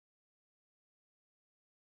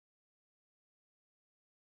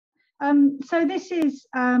So this is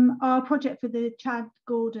our project for the Chad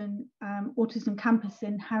Gordon Autism Campus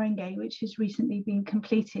in Haringey, which has recently been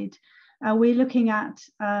completed. We're looking at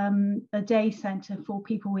a day centre for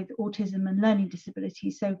people with autism and learning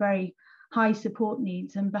disabilities, so very high support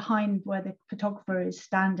needs. And behind where the photographer is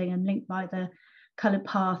standing and linked by the coloured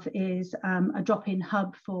path is a drop-in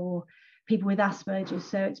hub for people with Asperger's.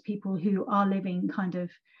 So it's people who are living kind of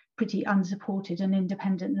pretty unsupported and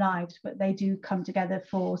independent lives, but they do come together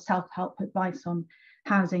for self-help advice on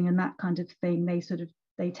housing and that kind of thing.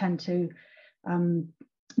 They tend to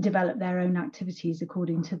develop their own activities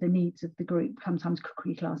according to the needs of the group, sometimes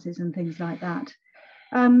cookery classes and things like that.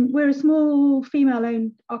 We're a small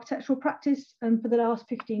female-owned architectural practice, and for the last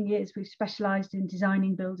 15 years we've specialised in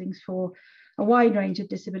designing buildings for a wide range of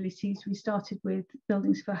disabilities. We started with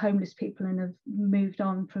buildings for homeless people and have moved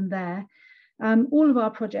on from there. All of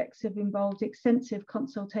our projects have involved extensive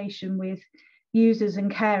consultation with users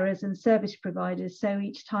and carers and service providers. So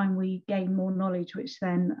each time we gain more knowledge, which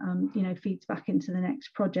then feeds back into the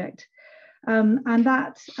next project. And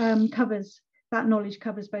that knowledge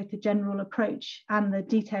covers both the general approach and the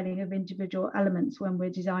detailing of individual elements when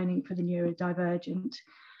we're designing for the neurodivergent.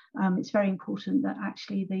 It's very important that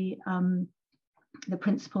actually the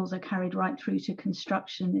principles are carried right through to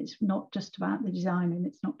construction. It's not just about the design and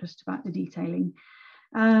it's not just about the detailing.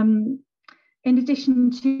 In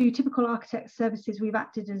addition to typical architect services, we've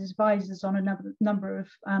acted as advisors on a number of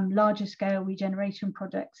larger scale regeneration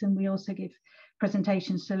projects, and we also give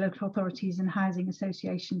presentations to local authorities and housing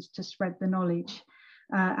associations to spread the knowledge.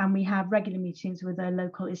 And we have regular meetings with a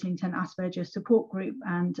local Islington Asperger support group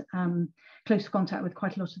and close contact with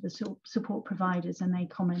quite a lot of the support providers, and they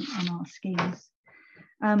comment on our schemes.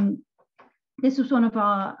 This was one of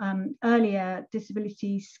our earlier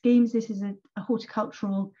disability schemes. This is a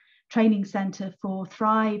horticultural training centre for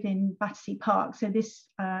Thrive in Battersea Park. So this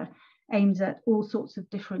aims at all sorts of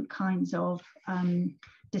different kinds of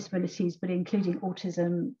disabilities, but including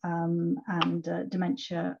autism and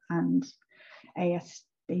dementia and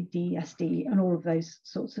ASD, SD, and all of those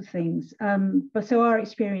sorts of things. But so our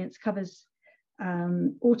experience covers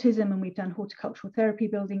autism, and we've done horticultural therapy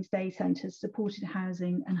buildings, day centres, supported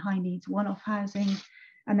housing and high needs one-off housing.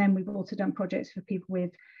 And then we've also done projects for people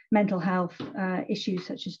with mental health issues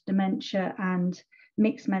such as dementia and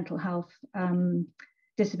mixed mental health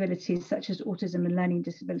disabilities such as autism and learning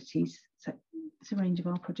disabilities. So it's a range of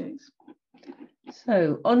our projects.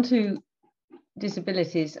 So on to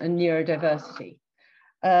disabilities and neurodiversity.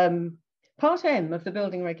 Part M of the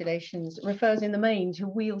building regulations refers in the main to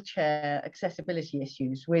wheelchair accessibility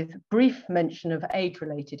issues with brief mention of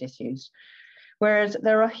age-related issues, whereas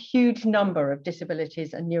there are a huge number of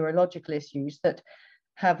disabilities and neurological issues that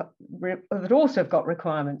also have got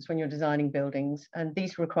requirements when you're designing buildings, and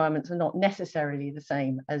these requirements are not necessarily the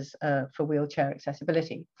same as for wheelchair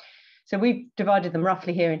accessibility. So we've divided them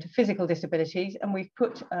roughly here into physical disabilities, and we've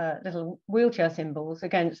put little wheelchair symbols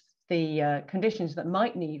against the conditions that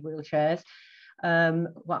might need wheelchairs,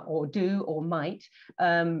 or do or might.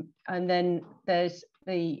 And then there's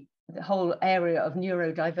the whole area of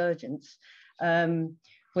neurodivergence,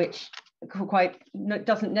 which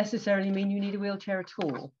doesn't necessarily mean you need a wheelchair at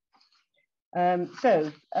all.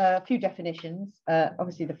 So a few definitions.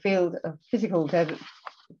 Obviously the field of physical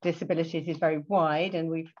disabilities is very wide, and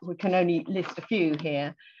we can only list a few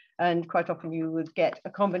here. And quite often you would get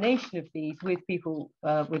a combination of these with people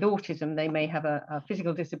with autism. They may have a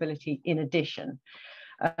physical disability in addition.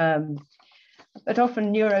 But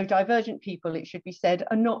often neurodivergent people, it should be said,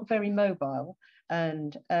 are not very mobile,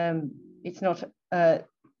 and it's not, but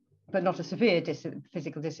not a severe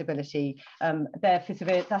physical disability.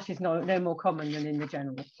 That is no more common than in the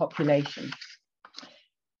general population.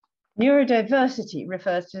 Neurodiversity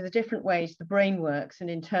refers to the different ways the brain works and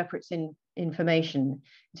interprets information.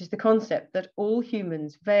 It is the concept that all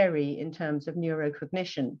humans vary in terms of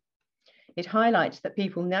neurocognition. It highlights that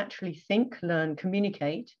people naturally think, learn,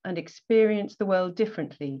 communicate, and experience the world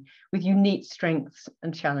differently with unique strengths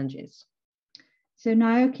and challenges. So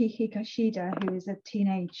Naoki Hikashida, who is a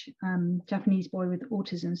teenage Japanese boy with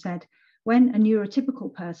autism, said, "When a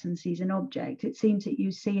neurotypical person sees an object, it seems that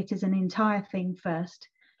you see it as an entire thing first,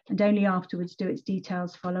 and only afterwards do its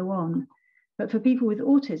details follow on. But for people with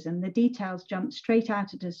autism, the details jump straight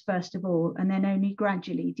out at us first of all, and then only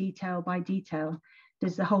gradually, detail by detail,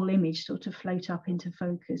 does the whole image sort of float up into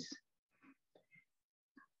focus."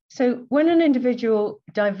 So when an individual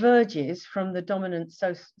diverges from the dominant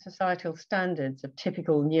societal standards of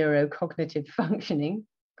typical neurocognitive functioning,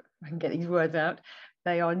 I can get these words out,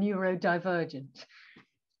 they are neurodivergent.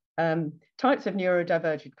 Types of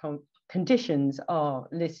neurodivergent conditions are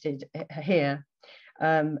listed here.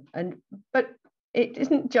 But it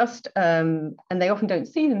isn't just, and they often don't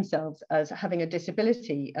see themselves as having a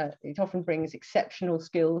disability. It often brings exceptional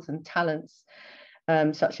skills and talents,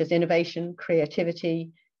 such as innovation,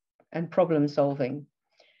 creativity, and problem solving.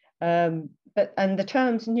 And the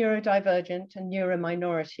terms neurodivergent and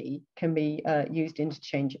neurominority can be used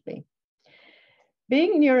interchangeably.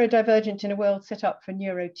 Being neurodivergent in a world set up for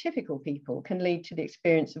neurotypical people can lead to the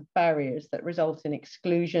experience of barriers that result in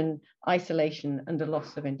exclusion, isolation, and a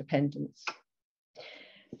loss of independence.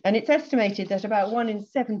 And it's estimated that about 1 in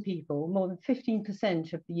 7 people, more than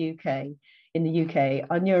 15% of the in the UK,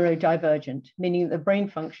 are neurodivergent, meaning that the brain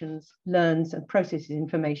functions, learns, and processes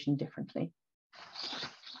information differently.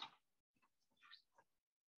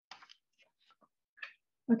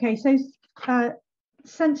 Okay, so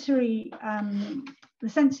sensory, the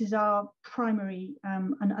senses are primary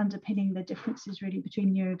and underpinning the differences really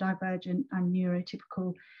between neurodivergent and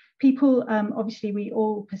neurotypical people. Obviously, we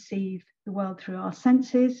all perceive the world through our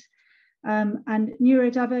senses, and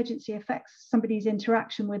neurodivergency affects somebody's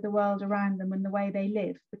interaction with the world around them and the way they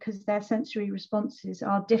live, because their sensory responses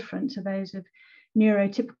are different to those of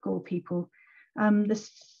neurotypical people.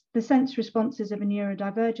 The sense responses of a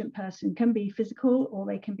neurodivergent person can be physical, or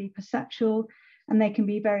they can be perceptual, and they can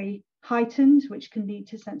be very heightened, which can lead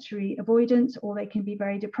to sensory avoidance, or they can be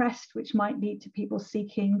very depressed, which might lead to people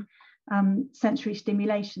seeking sensory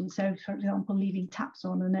stimulation. So, for example, leaving taps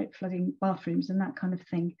on and flooding bathrooms and that kind of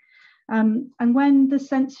thing. And when the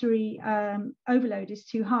sensory overload is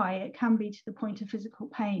too high, it can be to the point of physical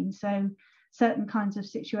pain. So certain kinds of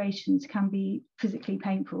situations can be physically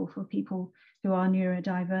painful for people who are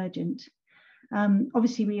neurodivergent.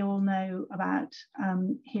 Obviously, we all know about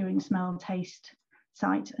hearing, smell, taste,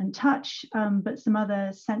 sight, and touch, but some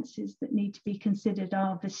other senses that need to be considered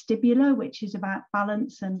are vestibular, which is about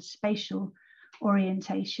balance and spatial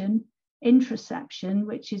orientation, interoception,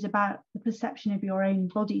 which is about the perception of your own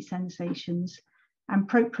body sensations, and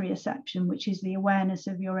proprioception, which is the awareness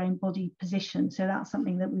of your own body position. So that's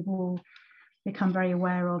something that we've all become very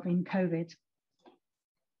aware of in COVID.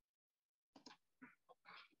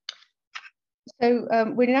 So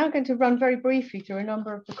we're now going to run very briefly through a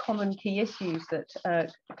number of the common key issues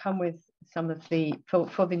that come with some of the, for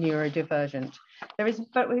the neurodivergent.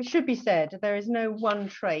 But it should be said, there is no one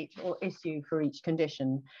trait or issue for each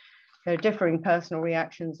condition. So differing personal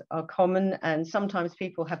reactions are common, and sometimes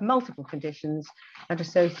people have multiple conditions and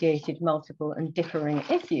associated multiple and differing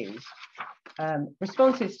issues.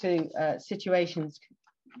 Responses to situations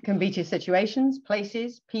can be to situations,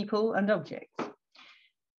 places, people, and objects.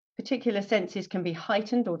 Particular senses can be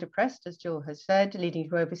heightened or depressed, as Gill has said, leading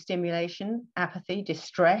to overstimulation, apathy,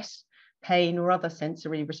 distress, pain, or other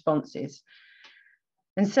sensory responses.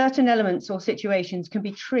 And certain elements or situations can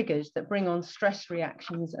be triggers that bring on stress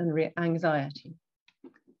reactions and anxiety.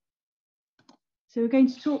 So we're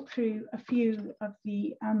going to talk through a few of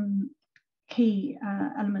the key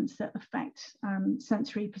elements that affect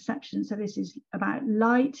sensory perception. So this is about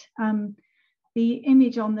light. The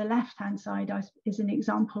image on the left-hand side is an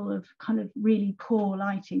example of kind of really poor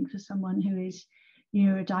lighting for someone who is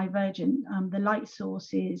neurodivergent. The light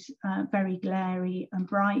source is very glary and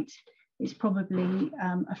bright. It's probably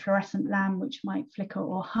a fluorescent lamp which might flicker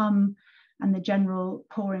or hum, and the general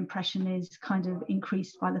poor impression is kind of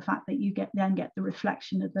increased by the fact that you then get the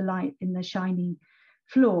reflection of the light in the shiny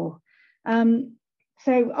floor.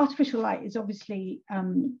 So artificial light is obviously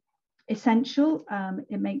essential.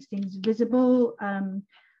 It makes things visible.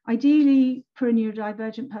 Ideally, for a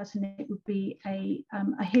neurodivergent person, it would be a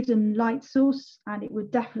hidden light source, and it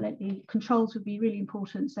would definitely, controls would be really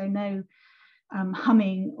important. So no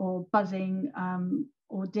humming or buzzing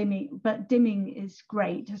or dimming, but dimming is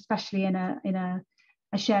great, especially in a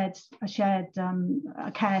shared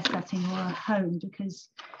care setting or a home, because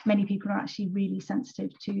many people are actually really sensitive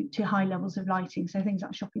to high levels of lighting. So things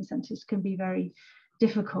like shopping centres can be very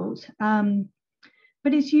difficult,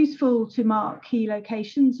 but it's useful to mark key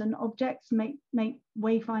locations and objects, make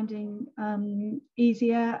wayfinding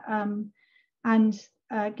easier, and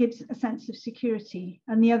gives a sense of security.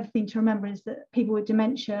 And the other thing to remember is that people with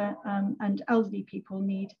dementia and elderly people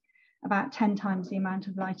need about 10 times the amount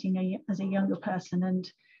of lighting as a younger person,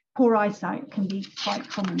 and poor eyesight can be quite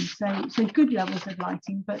common. So good levels of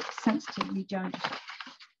lighting, but sensitively judged.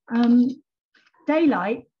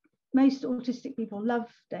 Daylight. Most autistic people love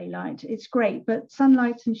daylight. It's great, but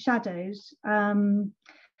sunlight and shadows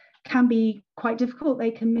can be quite difficult.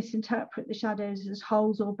 They can misinterpret the shadows as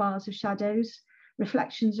holes or bars of shadows.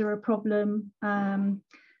 Reflections are a problem.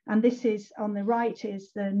 And this is, on the right,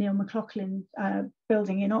 is the Neil McLaughlin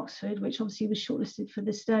building in Oxford, which obviously was shortlisted for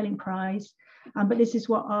the Sterling Prize. But this is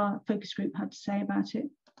what our focus group had to say about it.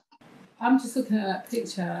 I'm just looking at that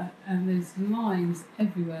picture and there's lines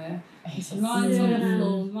everywhere. There's lines on the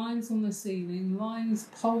floor, lines on the ceiling, lines,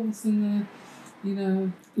 poles in the, you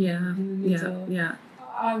know, in the middle. Yeah.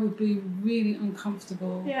 I would be really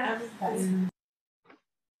uncomfortable. Yeah. And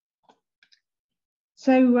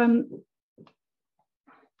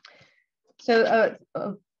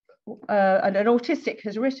an autistic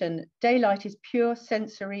has written, daylight is pure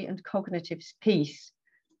sensory and cognitive peace.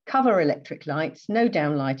 Cover electric lights, no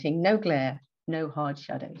downlighting, no glare, no hard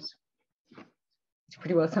shadows. Which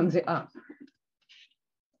pretty well sums it up.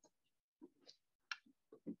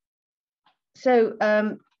 So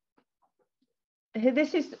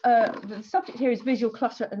this is, the subject here is visual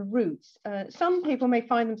clutter and roots. Some people may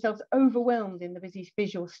find themselves overwhelmed in the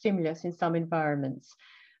visual stimulus in some environments.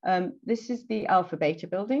 This is the Alpha Beta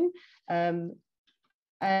building, and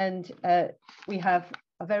we have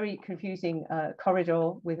a very confusing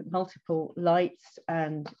corridor with multiple lights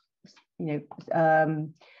and, you know,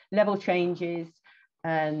 level changes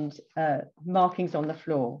and markings on the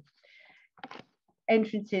floor.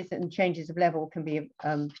 Entrances and changes of level can be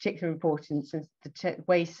of particular importance as the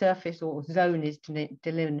way surface or zone is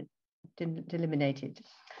delimited.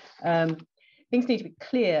 Things need to be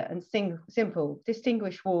clear and simple,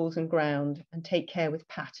 distinguish walls and ground, and take care with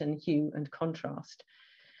pattern, hue, and contrast.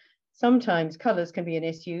 Sometimes colours can be an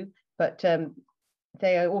issue, but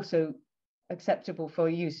they are also acceptable for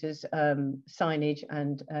use as signage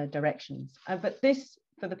and directions. But this,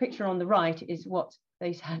 for the picture on the right, is what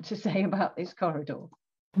they had to say about this corridor. Oh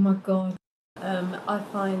my God. I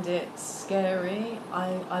find it scary.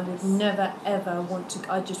 I would never ever want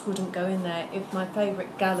to, I just wouldn't go in there. If my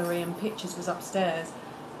favourite gallery and pictures was upstairs,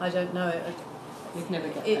 I don't know. You'd never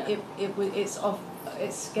get there.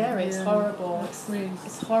 It's scary, it's horrible.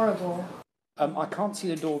 It's horrible. I can't see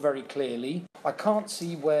the door very clearly. I can't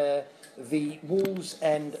see where the walls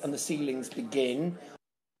end and the ceilings begin.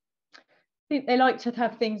 They like to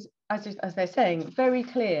have things, as they're saying, very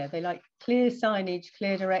clear. They like clear signage,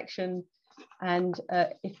 clear direction, and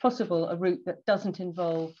if possible, a route that doesn't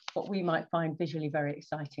involve what we might find visually very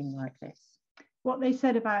exciting like this. What they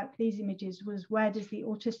said about these images was, where does the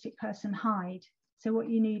autistic person hide? So what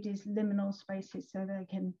you need is liminal spaces so they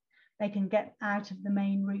can get out of the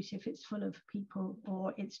main route if it's full of people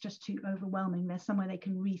or it's just too overwhelming. There's somewhere they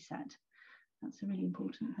can reset. That's a really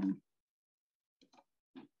important thing.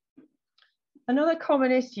 Another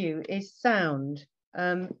common issue is sound.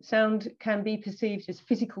 Sound can be perceived as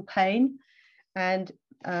physical pain, and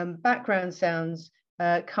background sounds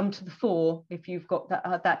come to the fore if you've got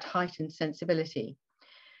that heightened sensibility.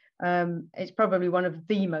 It's probably one of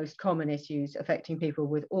the most common issues affecting people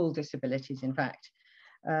with all disabilities, in fact.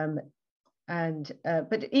 But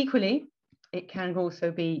equally, it can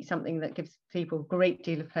also be something that gives people a great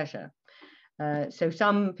deal of pleasure. So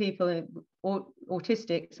some people,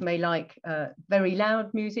 autistics, may like very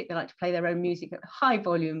loud music. They like to play their own music at high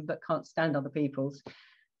volume, but can't stand other people's.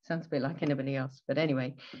 Sounds a bit like anybody else, but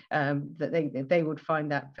anyway, that they would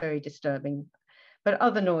find that very disturbing. But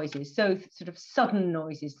other noises, so sort of sudden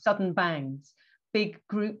noises, sudden bangs, big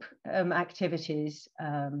group activities,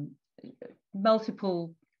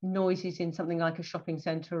 multiple noises in something like a shopping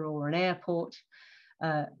centre or an airport,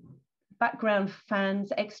 background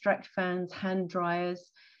fans, extract fans, hand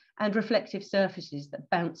dryers, and reflective surfaces that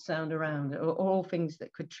bounce sound around, or all things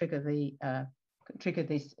that could trigger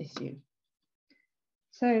this issue.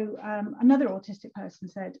 So another autistic person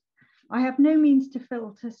said, I have no means to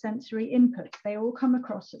filter sensory inputs. They all come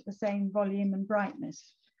across at the same volume and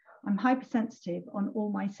brightness. I'm hypersensitive on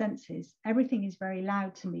all my senses. Everything is very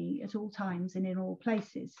loud to me at all times and in all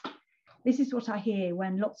places. This is what I hear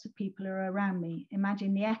when lots of people are around me.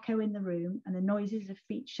 Imagine the echo in the room and the noises of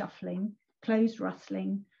feet shuffling, clothes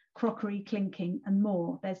rustling, crockery clinking, and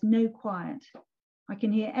more. There's no quiet. I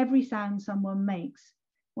can hear every sound someone makes.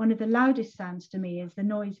 One of the loudest sounds to me is the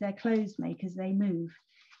noise their clothes make as they move.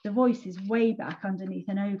 The voice is way back underneath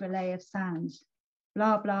an overlay of sounds.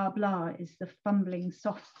 Blah, blah, blah is the fumbling,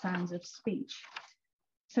 soft sounds of speech.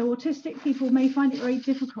 So autistic people may find it very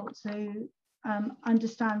difficult to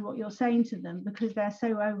understand what you're saying to them because they're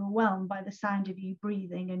so overwhelmed by the sound of you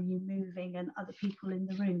breathing and you moving and other people in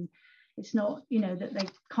the room. It's not, you know, that they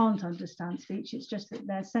can't understand speech. It's just that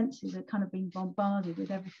their senses are kind of being bombarded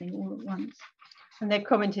with everything all at once. And they've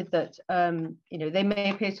commented that, you know, they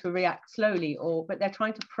may appear to react slowly, but they're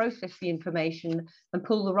trying to process the information and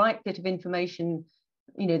pull the right bit of information.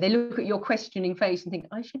 You know, they look at your questioning face and think,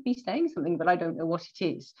 I should be saying something, but I don't know what it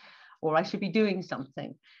is. or I should be doing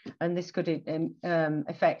something. And this could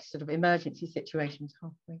affect sort of emergency situations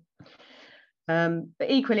halfway. But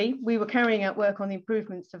equally, we were carrying out work on the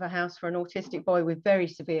improvements of a house for an autistic boy with very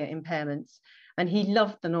severe impairments. And he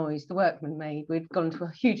loved the noise the workmen made. We'd gone to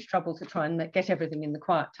a huge trouble to try and get everything in the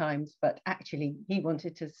quiet times, but actually he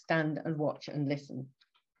wanted to stand and watch and listen.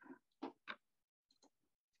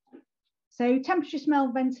 So temperature,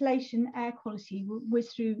 smell, ventilation, air quality, we'll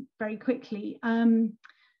whiz through very quickly.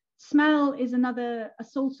 Smell is another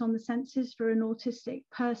assault on the senses for an autistic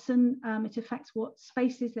person. It affects what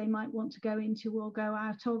spaces they might want to go into or go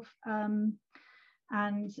out of, and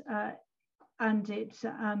it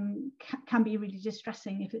can be really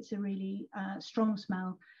distressing if it's a really strong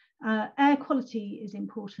smell. Air quality is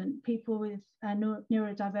important. People with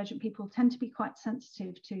neurodivergent people tend to be quite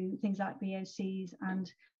sensitive to things like VOCs,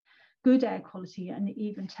 and good air quality and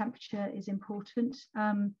even temperature is important.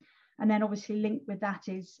 And then obviously linked with that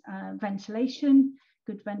is ventilation,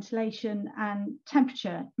 good ventilation, and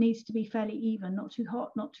temperature needs to be fairly even, not too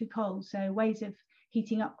hot, not too cold. So ways of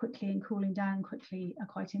heating up quickly and cooling down quickly are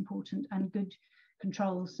quite important, and good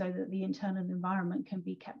controls so that the internal environment can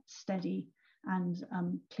be kept steady and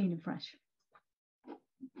clean and fresh.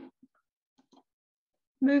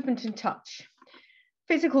 Movement and touch.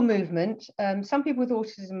 Physical movement, some people with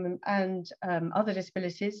autism and other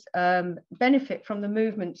disabilities benefit from the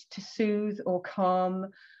movement to soothe or calm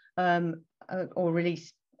or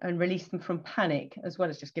release them from panic, as well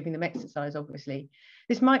as just giving them exercise, obviously.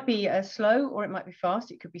 This might be slow or it might be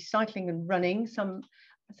fast. It could be cycling and running. Some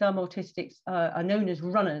autistics are known as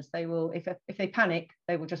runners. They will, if they panic,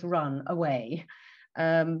 they will just run away.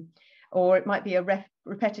 Or it might be a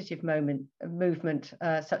repetitive movement,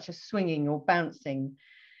 such as swinging or bouncing.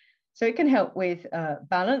 So it can help with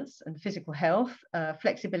balance and physical health,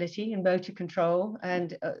 flexibility and motor control,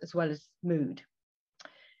 and as well as mood.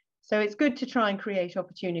 So it's good to try and create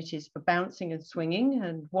opportunities for bouncing and swinging,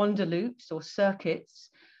 and wander loops or circuits,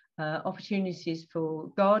 opportunities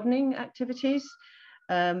for gardening activities,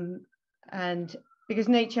 and because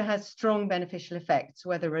nature has strong beneficial effects,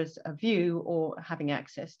 whether as a view or having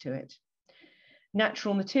access to it.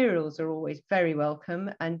 Natural materials are always very welcome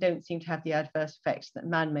and don't seem to have the adverse effects that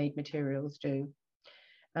man-made materials do.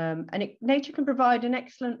 Nature can provide an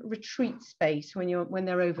excellent retreat space when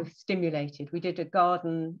they're overstimulated. We did a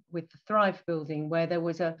garden with the Thrive building where there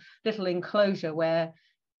was a little enclosure where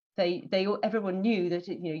everyone knew that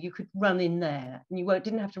you could run in there, and you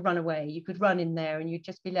didn't have to run away. You could run in there and you'd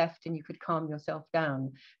just be left and you could calm yourself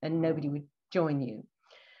down and nobody would join you.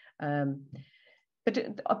 But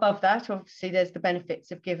above that, obviously, there's the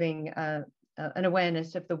benefits of giving an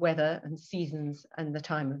awareness of the weather and seasons and the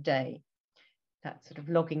time of day. That's sort of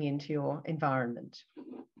logging into your environment.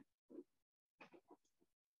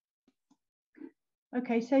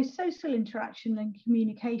 Okay, so social interaction and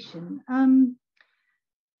communication.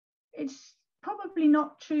 It's probably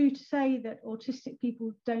not true to say that autistic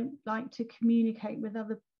people don't like to communicate with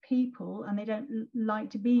other people and they don't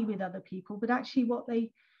like to be with other people, but actually what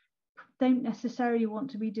they don't necessarily want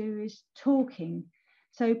to be doing is talking.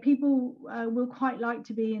 So people will quite like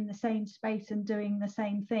to be in the same space and doing the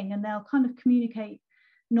same thing, and they'll kind of communicate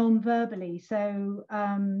non-verbally. So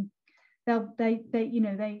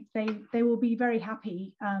they will be very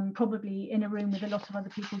happy probably in a room with a lot of other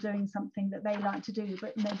people doing something that they like to do,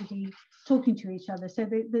 but nobody talking to each other. So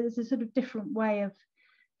there's a sort of different way of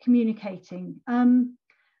communicating.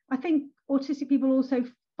 I think autistic people also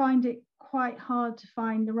find it quite hard to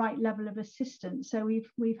find the right level of assistance. So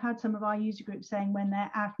we've had some of our user groups saying when they're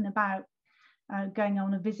out and about going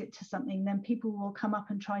on a visit to something, then people will come up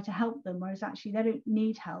and try to help them, whereas actually they don't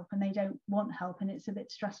need help and they don't want help, and it's a bit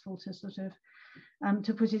stressful to sort of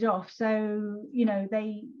to put it off. So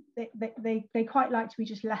they quite like to be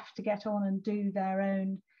just left to get on and do their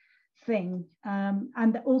own thing,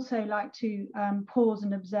 and they also like to pause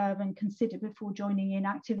and observe and consider before joining in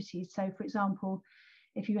activities. So for example,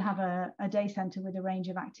 if you have a day centre with a range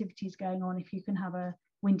of activities going on, if you can have a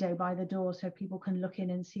window by the door so people can look in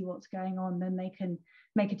and see what's going on, then they can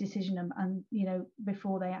make a decision and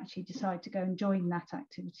before they actually decide to go and join that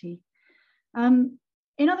activity.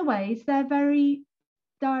 In other ways, they're very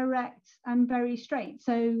direct and very straight.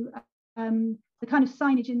 So the kind of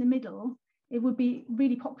signage in the middle, it would be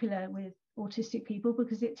really popular with autistic people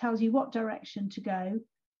because it tells you what direction to go,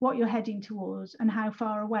 what you're heading towards, and how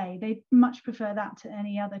far away. They much prefer that to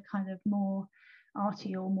any other kind of more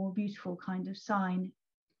arty or more beautiful kind of sign.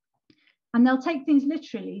 And they'll take things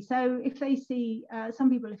literally. So if they see, some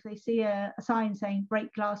people, if they see a sign saying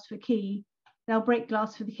break glass for key, they'll break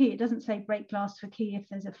glass for the key. It doesn't say break glass for key if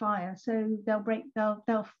there's a fire. So they'll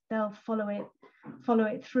follow it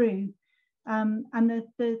through. And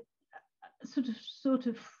the sort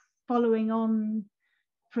of following on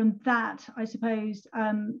from that, I suppose,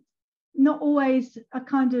 not always a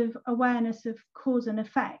kind of awareness of cause and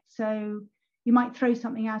effect. So you might throw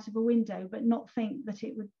something out of a window, but not think that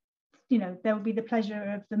it would, there would be the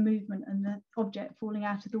pleasure of the movement and the object falling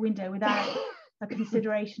out of the window without a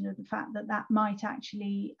consideration of the fact that that might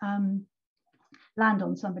actually land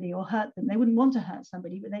on somebody or hurt them. They wouldn't want to hurt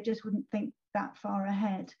somebody, but they just wouldn't think that far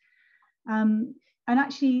ahead. And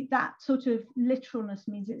actually that sort of literalness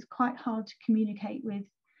means it's quite hard to communicate with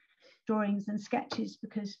drawings and sketches,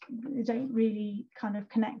 because they don't really kind of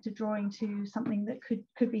connect a drawing to something that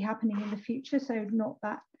could be happening in the future. So not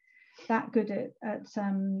that good at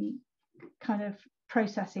kind of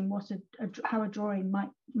processing how a drawing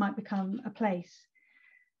might become a place.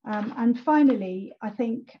 And finally, I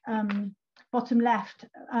think bottom left,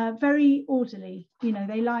 very orderly.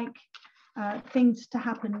 They like things to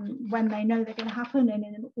happen when they know they're going to happen and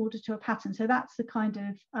in order to a pattern. So that's the kind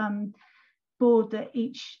of board that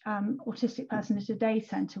each autistic person at a day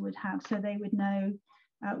centre would have. So they would know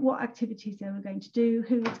what activities they were going to do,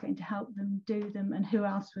 who was going to help them do them, and who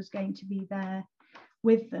else was going to be there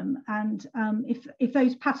with them. And if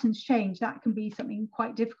those patterns change, that can be something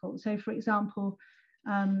quite difficult. So for example,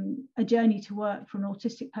 a journey to work for an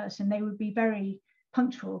autistic person, they would be very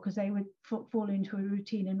punctual because they would fall into a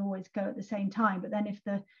routine and always go at the same time. But then if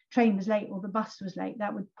the train was late or the bus was late,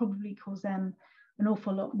 that would probably cause them an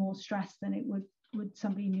awful lot more stress than it would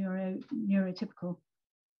somebody neurotypical.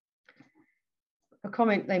 A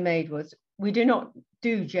comment they made was, we do not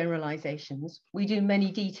do generalizations, we do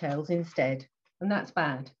many details instead, and that's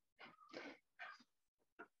bad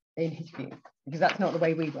in his view, because that's not the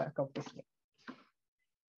way we work, obviously.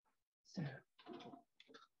 So,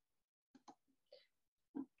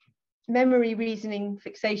 memory, reasoning,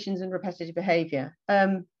 fixations, and repetitive behavior.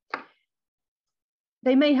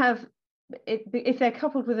 They may have, if they're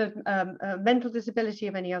coupled with a mental disability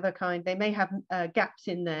of any other kind, they may have gaps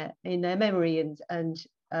in their memory and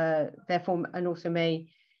therefore, and also may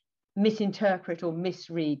misinterpret or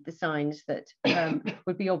misread the signs that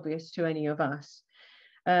would be obvious to any of us.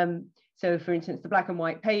 So for instance, the black and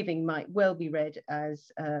white paving might well be read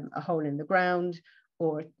as a hole in the ground,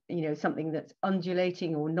 or something that's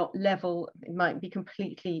undulating or not level. It might be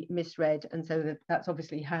completely misread, and so that's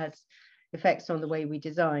obviously has effects on the way we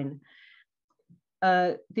design.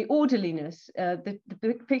 The orderliness, the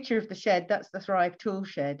picture of the shed, that's the Thrive tool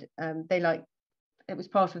shed. It was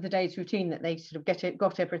part of the day's routine that they sort of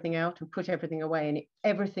got everything out and put everything away, and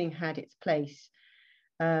everything had its place.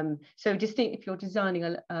 So distinct, if you're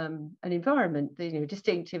designing an environment,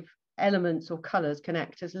 distinctive elements or colours can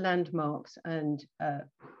act as landmarks and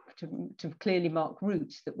to clearly mark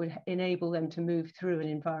routes that would enable them to move through an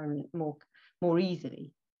environment more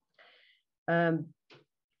easily.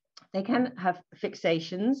 They can have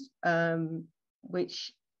fixations,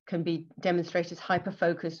 which can be demonstrated as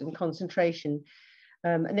hyperfocus and concentration.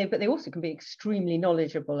 But they also can be extremely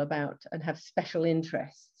knowledgeable about and have special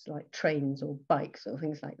interests like trains or bikes or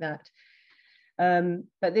things like that.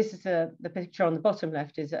 But this is the picture on the bottom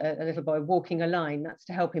left is a little boy walking a line. That's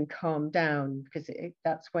to help him calm down, because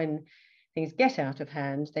that's when things get out of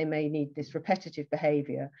hand. They may need this repetitive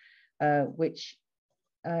behavior, which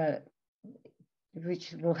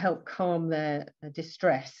will help calm their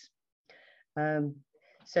distress.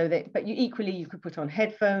 But you could put on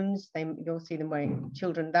headphones. You'll see them wearing,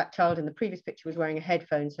 that child in the previous picture was wearing a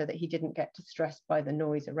headphone so that he didn't get distressed by the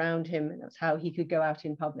noise around him, and that's how he could go out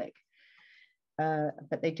in public.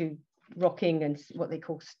 But they do rocking and what they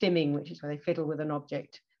call stimming, which is where they fiddle with an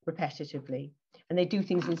object repetitively. And they do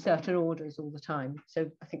things in certain orders all the time. So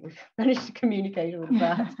I think we've managed to communicate all of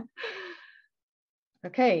that.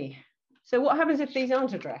 Okay, so what happens if these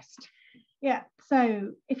aren't addressed? Yeah,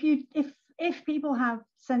 so if people have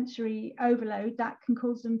sensory overload, that can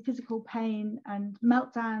cause them physical pain and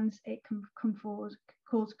meltdowns. It can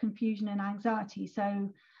cause confusion and anxiety.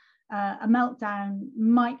 So a meltdown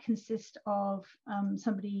might consist of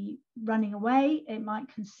somebody running away. It might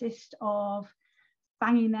consist of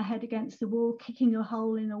banging their head against the wall, kicking a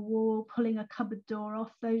hole in a wall, pulling a cupboard door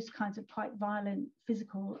off. Those kinds of quite violent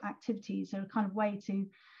physical activities are a kind of way to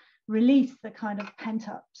release the kind of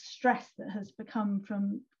pent-up stress that has come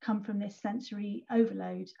from this sensory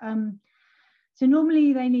overload. So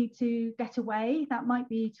normally they need to get away. That might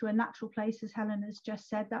be to a natural place, as Helen has just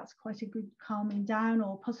said. That's quite a good calming down,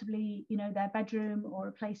 or possibly their bedroom, or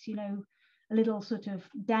a place a little sort of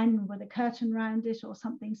den with a curtain around it or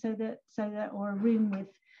something, so that or a room with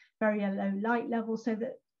very low light level, so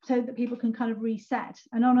that people can kind of reset.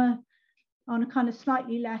 And on a kind of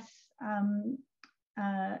slightly less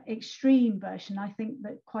extreme version, I think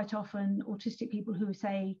that quite often autistic people who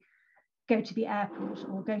say go to the airport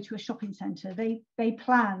or go to a shopping centre, they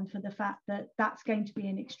plan for the fact that that's going to be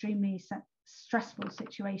an extremely stressful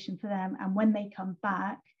situation for them, and when they come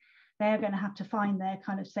back they're going to have to find their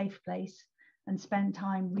kind of safe place and spend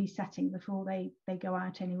time resetting before they go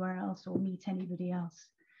out anywhere else or meet anybody else.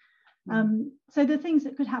 So the things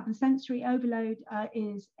that could happen: sensory overload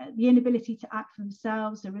is the inability to act for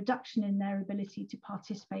themselves, a reduction in their ability to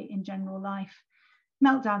participate in general life,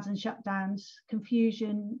 meltdowns and shutdowns,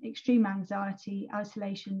 confusion, extreme anxiety,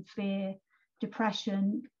 isolation, fear,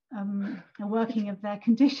 depression, a working of their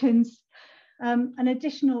conditions, an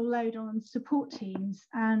additional load on support teams,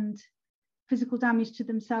 and physical damage to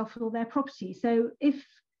themselves or their property. So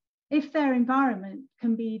if their environment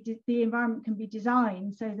can be, the environment can be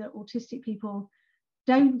designed so that autistic people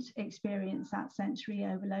don't experience that sensory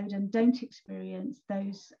overload and don't experience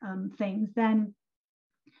those things, then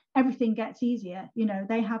everything gets easier. You know,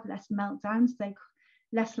 they have less meltdowns, they're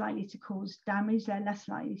less likely to cause damage, they're less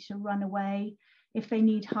likely to run away. If they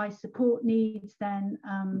need high support needs, then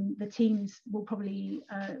the teams will probably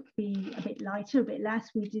be a bit lighter, a bit less.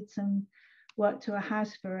 We did some work to a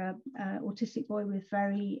house for an autistic boy with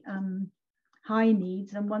very high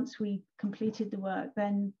needs, and once we completed the work,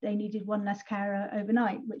 then they needed one less carer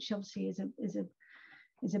overnight, which obviously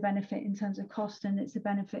is a benefit in terms of cost, and it's a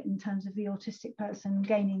benefit in terms of the autistic person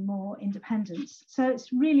gaining more independence. So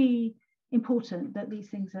it's really important that these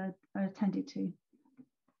things are attended to.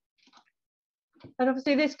 And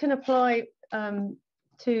obviously this can apply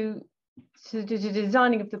to the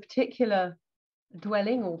designing of the particular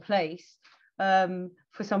dwelling or place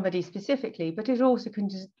for somebody specifically, but it also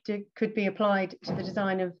could be applied to the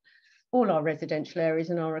design of all our residential areas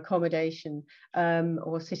and our accommodation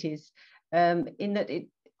or cities, in that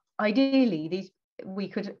ideally we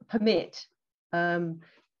could permit the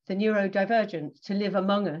neurodivergent to live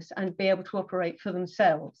among us and be able to operate for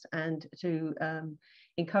themselves, and to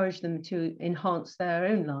encourage them to enhance their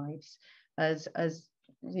own lives, as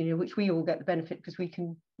you know, which we all get the benefit because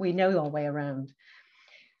we know our way around.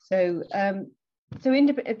 So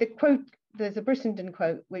the quote, there's a Brissenden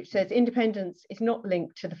quote which says, independence is not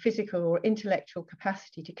linked to the physical or intellectual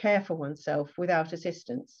capacity to care for oneself without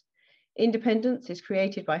assistance. Independence is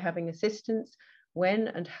created by having assistance when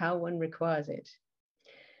and how one requires it.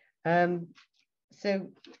 So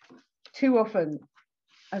too often,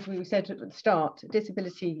 as we said at the start,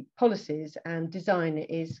 disability policies and design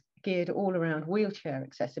is geared all around wheelchair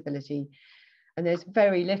accessibility, and there's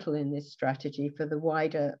very little in this strategy for the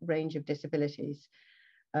wider range of disabilities.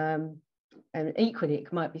 And equally,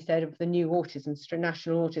 it might be said of the new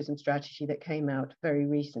national autism strategy that came out very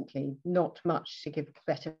recently, not much to give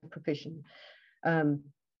better provision.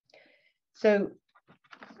 So,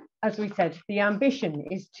 as we said, the ambition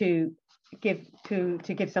is to give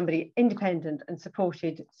somebody independent and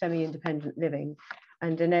supported semi-independent living,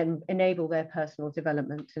 and then enable their personal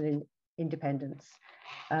development and independence,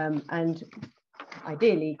 and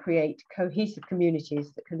ideally create cohesive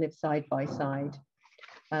communities that can live side by side.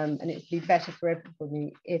 And it'd be better for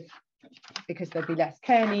everybody because there'd be less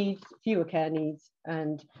care needs, fewer care needs,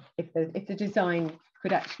 and if the design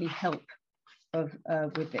could actually help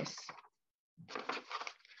with this.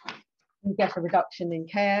 You get a reduction in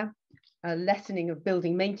care, a lessening of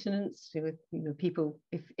building maintenance. So with, you know, people,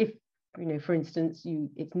 if you know, for instance, you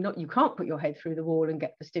can't put your head through the wall and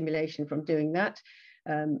get the stimulation from doing that,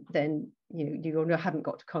 then you haven't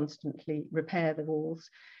got to constantly repair the walls.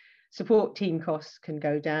 Support team costs can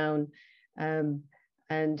go down,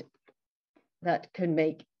 and that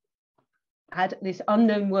can add this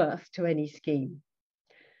unknown worth to any scheme.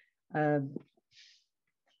 So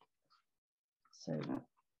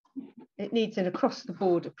it needs an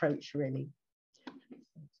across-the-board approach, really.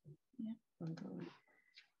 Yeah.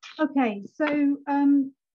 Okay, so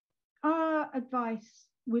our advice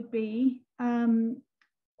would be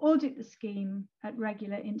audit the scheme at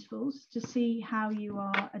regular intervals to see how you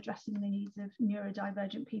are addressing the needs of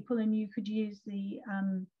neurodivergent people, and you could use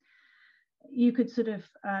you could sort of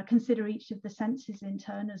consider each of the senses in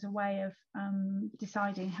turn as a way of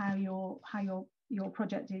deciding how your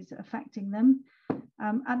project is affecting them.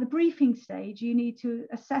 At the briefing stage, you need to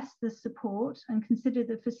assess the support and consider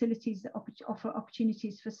the facilities that offer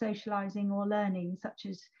opportunities for socialising or learning, such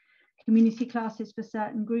as community classes for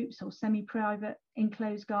certain groups, or semi-private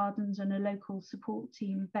enclosed gardens and a local support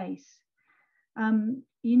team base.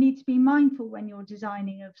 You need to be mindful when you're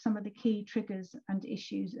designing of some of the key triggers and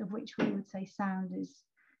issues, of which we would say sound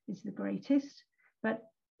is the greatest, but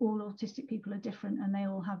all autistic people are different and they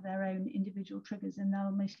all have their own individual triggers, and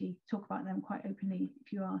they'll mostly talk about them quite openly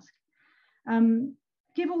if you ask.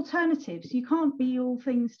 Give alternatives. You can't be all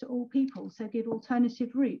things to all people, so give alternative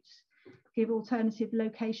routes, give alternative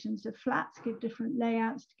locations of flats, give different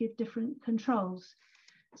layouts, give different controls.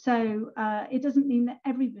 So it doesn't mean that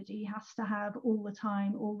everybody has to have all the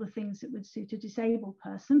time all the things that would suit a disabled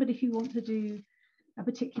person, but if you want to do a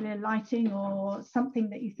particular lighting or something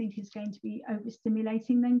that you think is going to be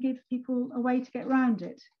overstimulating, then give people a way to get around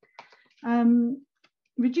it.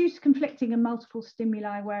 Reduce conflicting and multiple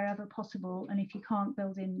stimuli wherever possible, and if you can't,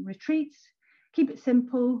 build in retreats. Keep it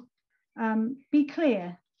simple, be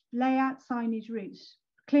clear, lay out signage routes,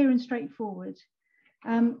 clear and straightforward.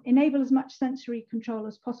 Enable as much sensory control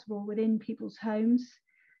as possible within people's homes,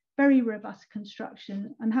 very robust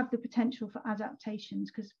construction, and have the potential for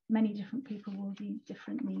adaptations, because many different people will be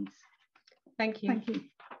different needs. Thank you. Thank you.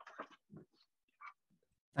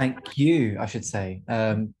 Thank you, I should say,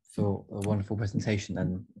 for a wonderful presentation,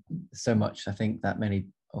 and so much I think that many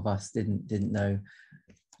of us didn't know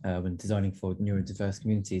when designing for neurodiverse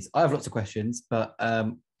communities. I have lots of questions, but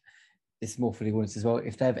it's more for the audience as well.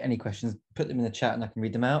 If they have any questions, put them in the chat and I can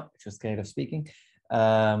read them out if you're scared of speaking.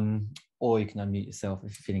 Or you can unmute yourself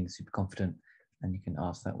if you're feeling super confident and you can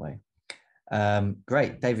ask that way.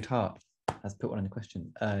 Great, David Hart has put one in the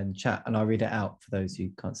question in chat, and I'll read it out for those who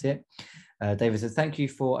can't see it. David says, thank you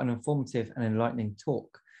for an informative and enlightening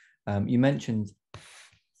talk. You mentioned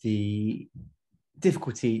the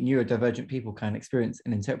difficulty neurodivergent people can experience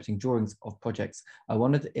in interpreting drawings of projects. I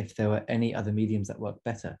wondered if there were any other mediums that work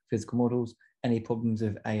better, physical models, any problems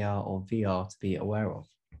with AR or VR to be aware of?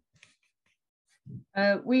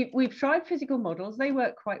 We've tried physical models. They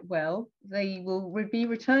work quite well. They will be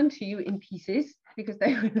returned to you in pieces because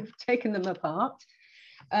they would have taken them apart.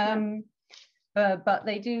 But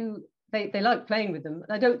they like playing with them.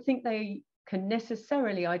 I don't think they can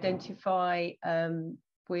necessarily identify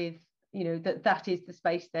with, you know, that is the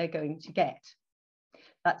space they're going to get.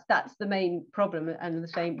 That's the main problem, and the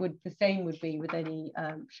same would be with any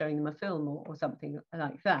showing them a film or something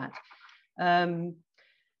like that.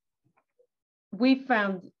 We've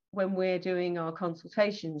found when we're doing our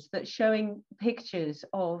consultations that showing pictures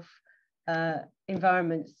of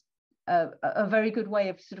environments a very good way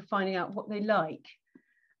of sort of finding out what they like.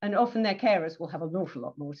 And often their carers will have an awful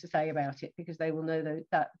lot more to say about it because they will know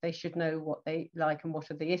that they should know what they like and what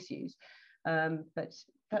are the issues. But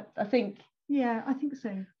I think... Yeah, I think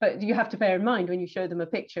so. But you have to bear in mind when you show them a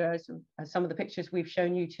picture, as some of the pictures we've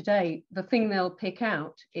shown you today, the thing they'll pick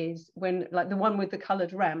out is when, like the one with the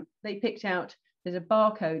coloured ramp, they picked out, there's a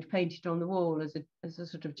barcode painted on the wall as a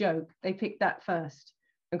sort of joke. They picked that first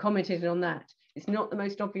and commented on that. It's not the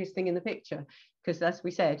most obvious thing in the picture because, as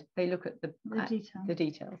we said, they look at the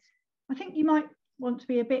details. I think you might want to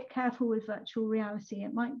be a bit careful with virtual reality.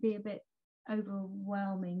 It might be a bit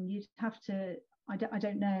overwhelming. You'd have to, I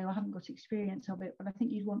don't know, I haven't got experience of it, but I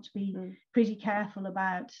think you'd want to be pretty careful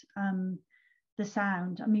about the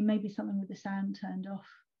sound. I mean, maybe something with the sound turned off,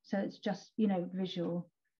 so it's just, you know, visual.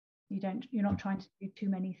 You're not trying to do too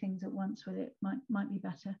many things at once with it. Might be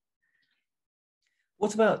better.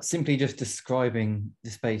 What about simply just describing the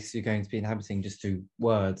space you're going to be inhabiting just through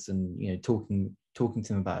words and, you know, talking to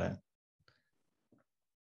them about it?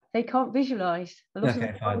 They can't visualise.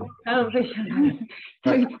 Okay, fine. Can't visualise.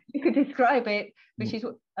 So you could describe it, which is,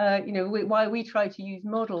 you know, why we try to use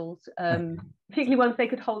models, particularly ones they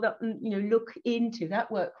could hold up and, you know, look into. That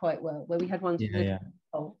worked quite well. Where we had ones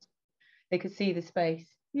they could see the space.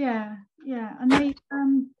 Yeah, and they,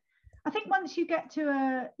 I think once you get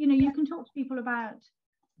to you know, you can talk to people about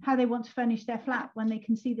how they want to furnish their flat when they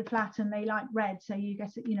can see the flat and they like red. So you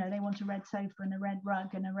guess, you know, they want a red sofa and a red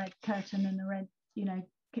rug and a red curtain and a red, you know,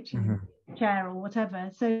 kitchen chair or whatever.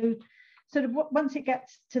 So sort of once it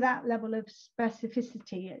gets to that level of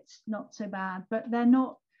specificity, it's not so bad, but they're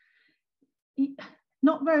not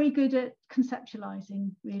very good at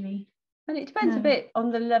conceptualizing, really. And it depends a bit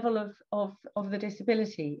on the level of the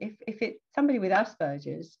disability. If it's somebody with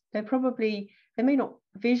Asperger's, they may not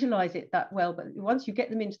visualize it that well, but once you get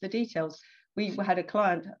them into the details, we had a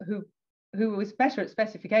client who was better at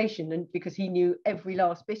specification, and because he knew every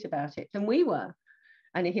last bit about it than we were,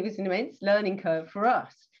 and it was an immense learning curve for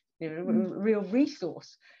us, you know, a real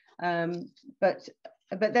resource. But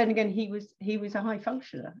then again, he was a high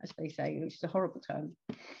functioner, as they say, which is a horrible term.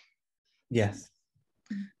 Yes.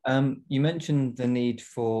 You mentioned the need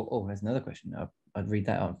for, there's another question. I'd read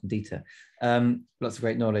that out from Dita. Lots of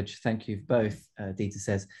great knowledge. Thank you both. Dita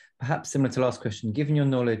says, perhaps similar to last question, given your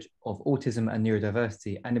knowledge of autism and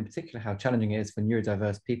neurodiversity, and in particular how challenging it is for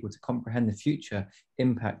neurodiverse people to comprehend the future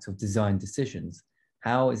impact of design decisions,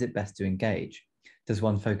 How is it best to engage? Does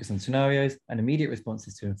one focus on scenarios and immediate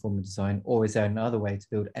responses to inform the design, or is there another way to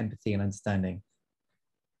build empathy and understanding?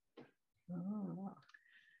 Oh.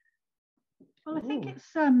 Well, I think it's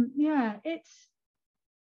yeah,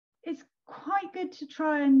 it's quite good to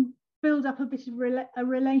try and build up a bit of a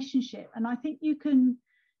relationship, and I think you can,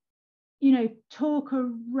 you know, talk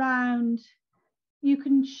around. You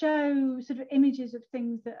can show sort of images of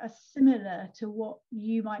things that are similar to what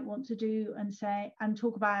you might want to do, and say, and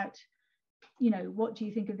talk about, you know, what do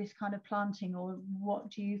you think of this kind of planting, or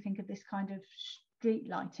what do you think of this kind of street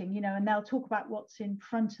lighting, you know, and they'll talk about what's in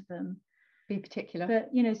front of them. Be particular. But,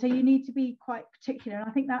 you know, so you need to be quite particular. And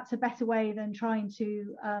I think that's a better way than trying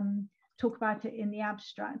to talk about it in the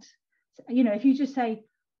abstract. So, you know, if you just say,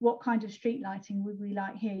 what kind of street lighting would we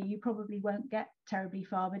like here, you probably won't get terribly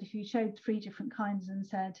far. But if you showed 3 different kinds and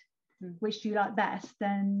said, which do you like best,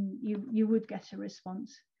 then you would get a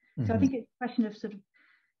response. Mm-hmm. So I think it's a question of sort of,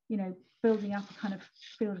 you know, building up a kind of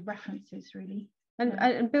field of references, really.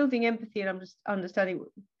 And building empathy, and I'm just understanding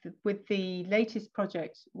with the latest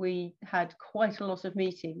project, we had quite a lot of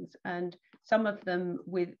meetings, and some of them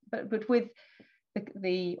with the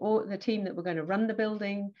team that were going to run the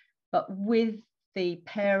building, but with the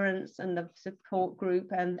parents and the support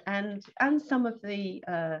group and some of the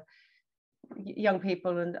young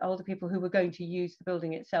people and older people who were going to use the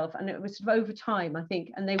building itself. And it was sort of over time, I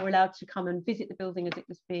think, and they were allowed to come and visit the building as it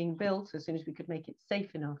was being built as soon as we could make it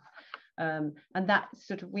safe enough. And that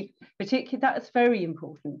sort of, that's very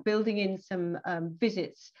important, building in some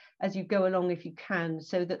visits as you go along if you can,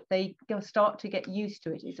 so that they start to get used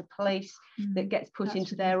to it. It's a place that gets put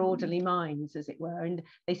into their orderly minds, as it were, and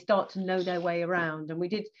they start to know their way around. And we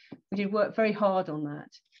did work very hard on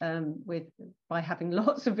that by having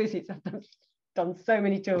lots of visits. I've done so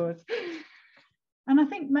many tours. And I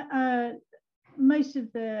think most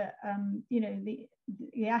of the you know, the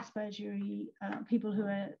Asperger people who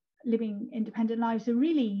are living independent lives are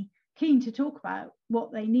really keen to talk about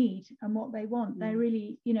what they need and what they want. They're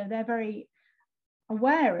really, you know, they're very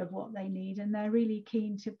aware of what they need, and they're really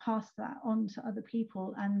keen to pass that on to other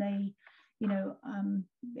people. And they, you know,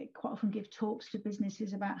 they quite often give talks to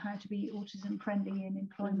businesses about how to be autism friendly in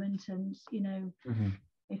employment, and, you know,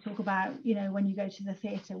 they talk about, you know, when you go to the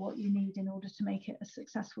theatre, what you need in order to make it a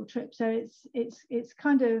successful trip. So it's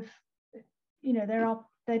kind of, you know,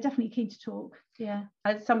 they're definitely keen to talk. Yeah.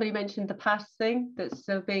 As somebody mentioned, the PASS thing that's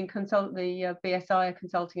being consulted, the BSI are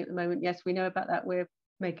consulting at the moment. Yes, we know about that. We're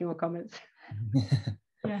making more comments.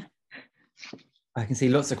 Yeah. I can see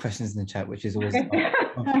lots of questions in the chat, which is always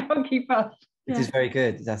I'll keep up. Which is very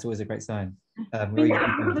good. That's always a great sign.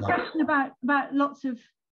 The question about lots of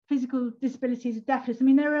physical disabilities of deafness. I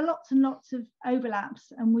mean, there are lots and lots of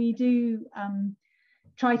overlaps, and we do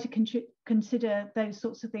try to consider those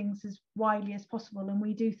sorts of things as widely as possible. And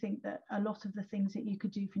we do think that a lot of the things that you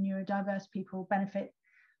could do for neurodiverse people benefit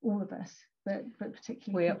all of us, but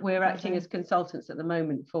particularly we're acting as consultants at the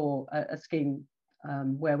moment for a scheme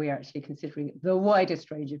where we are actually considering the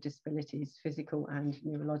widest range of disabilities, physical and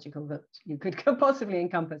neurological, that you could possibly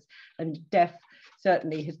encompass, and deaf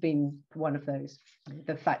certainly has been one of those.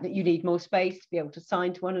 The fact that you need more space to be able to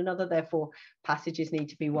sign to one another, therefore passages need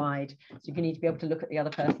to be wide, so you need to be able to look at the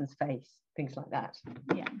other person's face, things like that.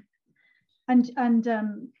 Yeah. And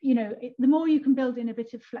you know, the more you can build in a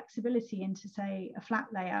bit of flexibility into, say, a flat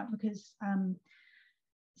layout, because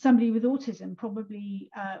somebody with autism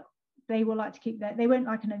probably they will like to keep they won't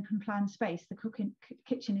like an open plan space. The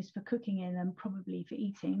kitchen is for cooking in and probably for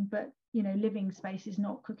eating, but, you know, living space is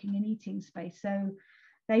not cooking and eating space, so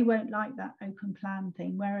they won't like that open plan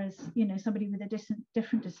thing. Whereas, you know, somebody with a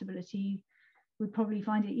different disability would probably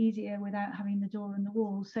find it easier without having the door and the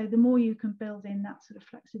walls. So the more you can build in that sort of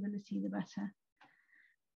flexibility, the better.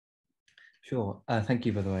 Sure. Thank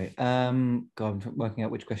you, by the way. I'm working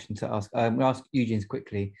out which question to ask. We'll ask Eugene's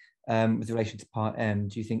quickly. With relation to Part M,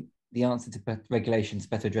 do you think the answer to regulations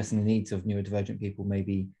better addressing the needs of neurodivergent people may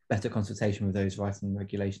be better consultation with those writing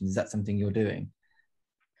regulations? Is that something you're doing?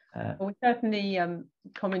 Well, we're certainly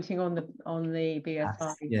commenting on the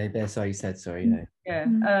BSI. Yeah, BSI, you said, sorry.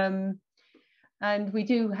 Yeah. And we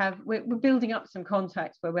do we're building up some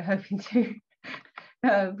contacts where we're hoping to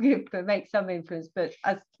make some influence, but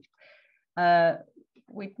as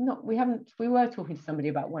we were talking to somebody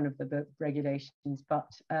about one of the regulations,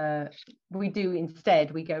 but we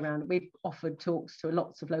go around, we've offered talks to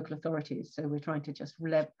lots of local authorities, so we're trying to just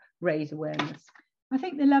raise awareness. I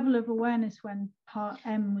think the level of awareness when Part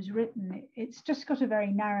M was written, it's just got a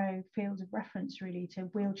very narrow field of reference really to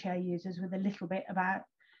wheelchair users, with a little bit about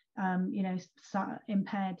you know,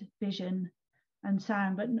 impaired vision and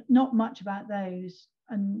sound, but not much about those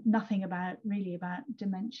nothing really about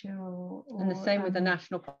dementia or and the same with the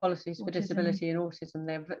national policies for autism. Disability and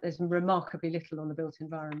autism. There's remarkably little on the built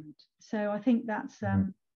environment. So I think that's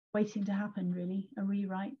waiting to happen, really, a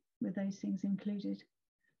rewrite with those things included.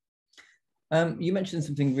 You mentioned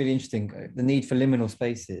something really interesting, the need for liminal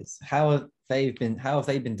spaces. How have they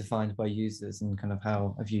been defined by users, and kind of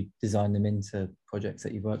how have you designed them into projects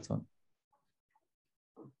that you've worked on?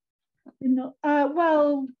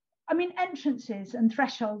 Well, I mean, entrances and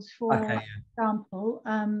thresholds, for example,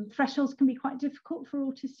 thresholds can be quite difficult for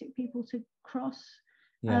autistic people to cross.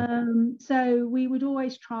 Yeah. So we would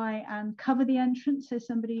always try and cover the entrance so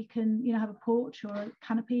somebody can, have a porch or a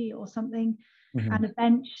canopy or something, and a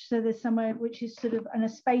bench. So there's somewhere which is sort of a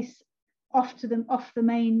space off the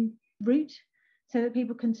main route, so that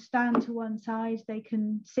people can stand to one side, they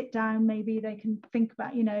can sit down, maybe they can think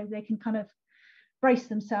about, they can kind of brace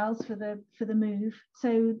themselves for the move.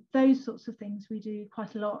 So those sorts of things we do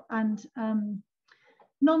quite a lot. And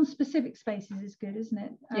non-specific spaces is good, isn't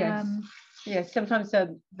it? Yes. Yes. Sometimes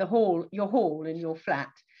your hall in your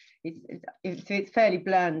flat, it's fairly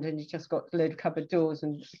bland, and you've just got a load of cupboard doors,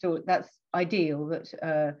 and so that's ideal.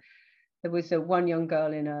 That there was one young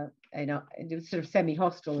girl in a sort of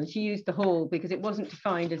semi-hostel, and she used the hall because it wasn't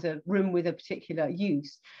defined as a room with a particular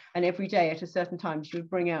use. And every day at a certain time, she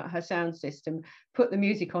would bring out her sound system, put the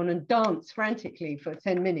music on, and dance frantically for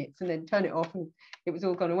 10 minutes, and then turn it off, and it was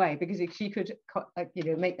all gone away, because if she could,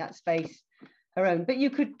 make that space her own. But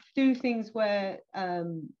you could do things where,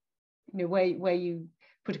 where you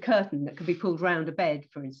put a curtain that could be pulled round a bed,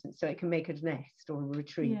 for instance, so it can make a nest or a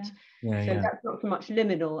retreat. That's not so much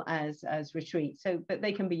liminal as retreat. So, but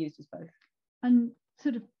they can be used as both. And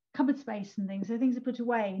sort of cupboard space and things. So things are put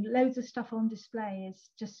away. Loads of stuff on display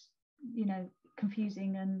is just,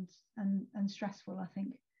 confusing and stressful, I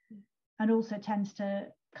think. And also tends to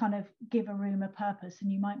kind of give a room a purpose,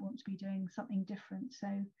 and you might want to be doing something different. So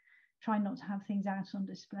try not to have things out on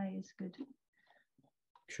display is good.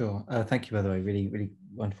 Sure. Thank you, by the way. Really, really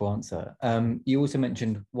wonderful answer. You also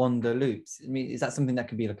mentioned wander loops. I mean, is that something that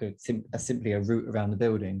could be like simply a route around the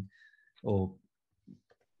building, or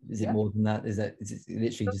is it more than that? Is it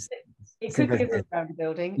literally just? It could be a route around the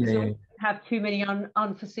building. You don't have too many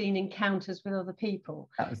unforeseen encounters with other people.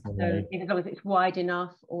 So as long as it's wide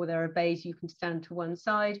enough, or there are bays you can stand to one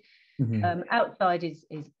side. Outside is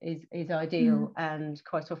ideal, and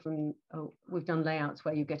quite often we've done layouts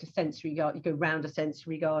where you get a sensory garden, you go round a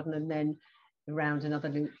sensory garden and then around another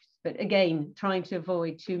loop. But again, trying to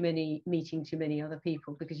avoid meeting too many other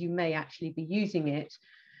people, because you may actually be using it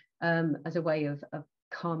as a way of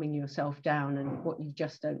calming yourself down, and what you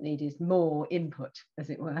just don't need is more input, as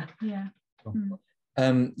it were. Yeah.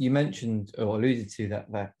 You mentioned or alluded to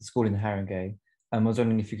that school in Harringay. I was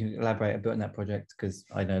wondering if you can elaborate a bit on that project, because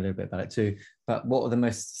I know a little bit about it too. But what are the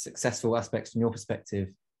most successful aspects from your perspective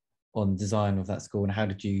on design of that school, and how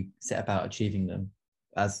did you set about achieving them?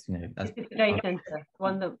 It's the day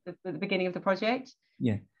centre, the beginning of the project.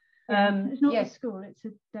 Yeah. It's not a school; it's a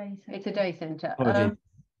day centre. It's a day centre.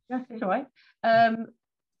 That's all right.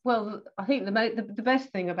 Well, I think the best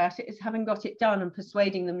thing about it is having got it done and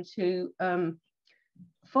persuading them to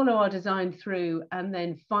follow our design through, and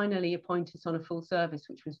then finally appoint us on a full service,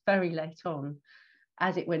 which was very late on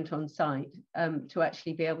as it went on site, to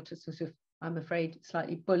actually be able to sort of, I'm afraid,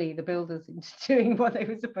 slightly bully the builders into doing what they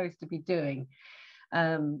were supposed to be doing.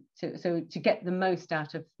 So to get the most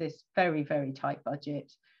out of this very, very tight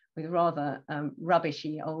budget, with rather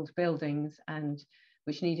rubbishy old buildings, and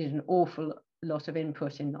which needed an awful lot of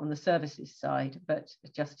input on the services side, but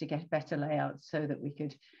just to get better layouts so that we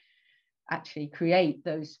could actually create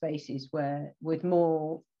those spaces with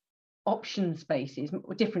more option spaces,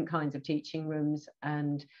 different kinds of teaching rooms,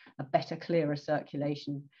 and a better, clearer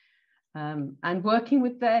circulation. And working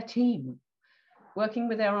with their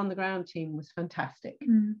on-the-ground team was fantastic.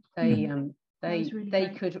 They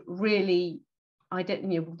could really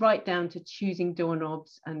right down to choosing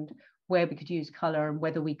doorknobs and where we could use colour and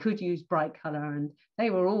whether we could use bright colour, and they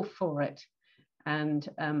were all for it. And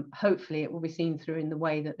hopefully it will be seen through in the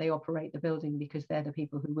way that they operate the building, because they're the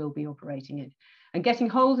people who will be operating it. And getting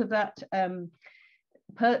hold of that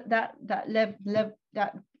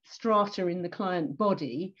that strata in the client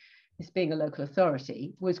body, this being a local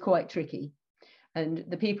authority, was quite tricky. And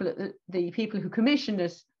the people who commissioned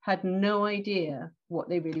us had no idea what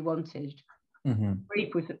they really wanted.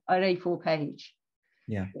 Brief was an A4 page.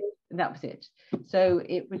 Yeah. That was it. So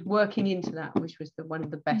it was working into that, which was one of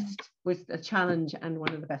the best, was a challenge and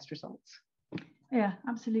one of the best results. Yeah,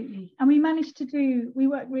 absolutely. And we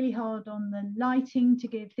worked really hard on the lighting to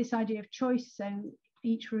give this idea of choice. So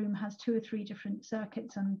each room has 2 or 3 different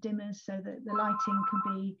circuits and dimmers, so that the lighting can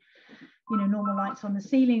be, you know, normal lights on the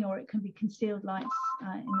ceiling, or it can be concealed lights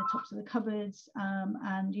in the tops of the cupboards.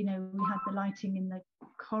 And, you know, we had the lighting in the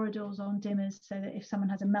corridors on dimmers, so that if someone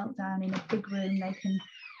has a meltdown in a big room, they can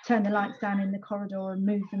turn the lights down in the corridor and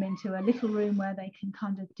move them into a little room where they can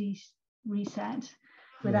kind of reset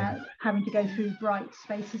without having to go through bright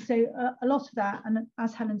spaces. So a lot of that, and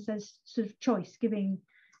as Helen says, sort of choice, giving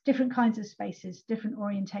different kinds of spaces, different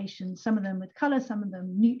orientations, some of them with colour, some of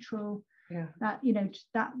them neutral. That, you know,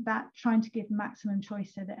 that trying to give maximum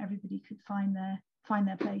choice so that everybody could find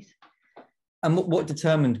their place. And what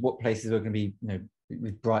determined what places were going to be, you know,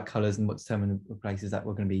 with bright colours, and what determined the places that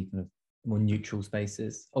were going to be kind of more neutral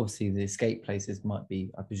spaces? Obviously the escape places might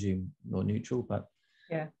be, I presume, more neutral, but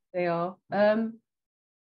yeah, they are.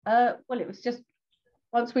 Well, it was just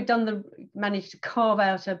once we'd managed to carve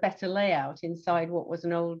out a better layout inside what was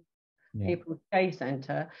an old people's day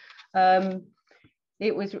centre.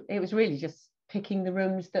 It was really just picking the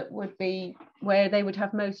rooms that would be where they would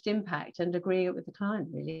have most impact and agreeing it with the client,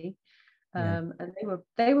 really. And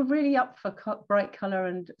they were really up for bright colour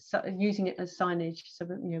and using it as signage, so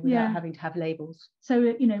that, you know, without having to have labels.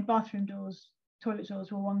 So, you know, bathroom doors, toilet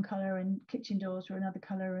doors were one colour, and kitchen doors were another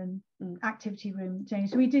colour, and activity room change.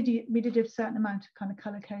 So we did a certain amount of kind of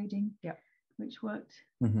colour coding, which worked.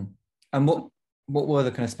 And what were the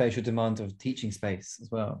kind of spatial demands of teaching space as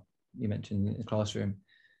well? You mentioned in the classroom.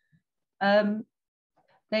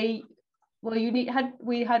 We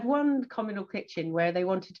had one communal kitchen where they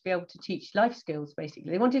wanted to be able to teach life skills. Basically,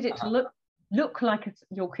 they wanted it to look like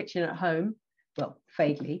your kitchen at home. Well,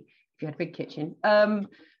 vaguely, if you had a big kitchen.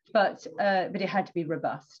 But it had to be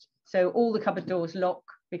robust. So all the cupboard doors lock,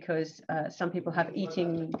 because some people have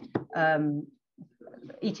eating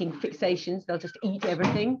fixations. They'll just eat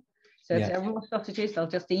everything. So if they're raw sausages, they'll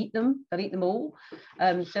just eat them. They'll eat them all.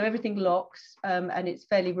 So everything locks, and it's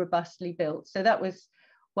fairly robustly built. So that was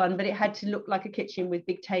one, but it had to look like a kitchen with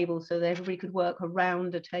big tables, so that everybody could work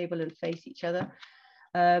around a table and face each other.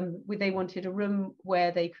 They wanted a room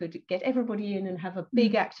where they could get everybody in and have a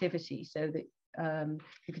big activity, so that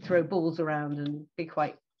you could throw balls around and be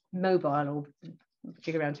quite mobile, or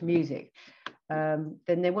jig around to music. Then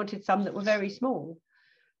they wanted some that were very small,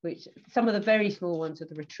 which some of the very small ones are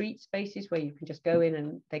the retreat spaces, where you can just go in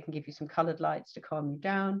and they can give you some coloured lights to calm you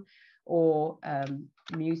down, or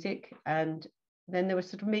music. And then there was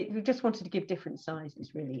sort of, we just wanted to give different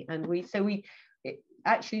sizes, really. And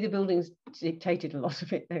actually the buildings dictated a lot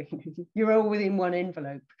of it, though. You're all within one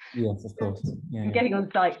envelope. Yes, of course. Getting on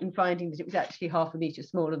site and finding that it was actually half a metre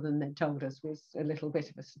smaller than they told us was a little bit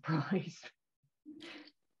of a surprise.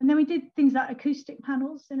 And then we did things like acoustic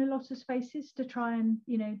panels in a lot of spaces to try and,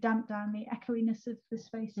 you know, damp down the echoiness of the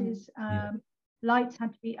spaces. Lights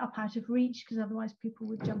had to be up out of reach, because otherwise people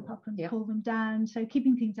would jump up and pull them down. So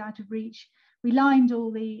keeping things out of reach. We lined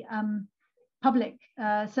all the public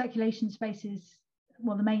circulation spaces,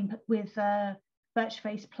 well, the main, with birch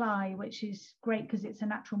face ply, which is great because it's a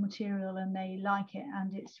natural material and they like it,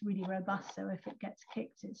 and it's really robust. So if it gets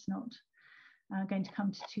kicked, it's not going to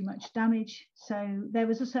come to too much damage. So there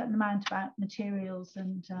was a certain amount about materials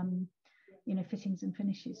and you know, fittings and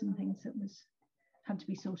finishes and things that had to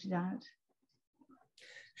be sorted out.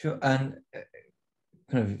 Sure. And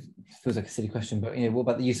kind of feels like a silly question, but, you know, what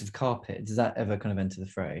about the use of carpet? Does that ever kind of enter the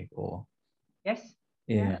fray, or? Yes.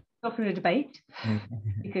 Yeah. It's often a debate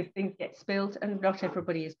because things get spilled and not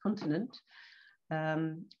everybody is continent.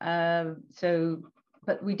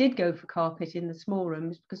 But we did go for carpet in the small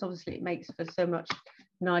rooms, because obviously it makes for so much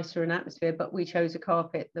nicer an atmosphere. But we chose a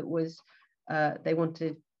carpet that was, they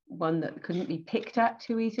wanted one that couldn't be picked at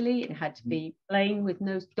too easily. It had to be plain with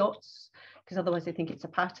no dots, because otherwise they think it's a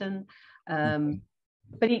pattern.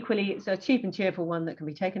 But equally, it's a cheap and cheerful one that can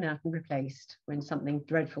be taken out and replaced when something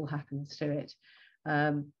dreadful happens to it.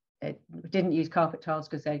 It didn't use carpet tiles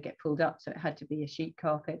because they'd get pulled up, so it had to be a sheet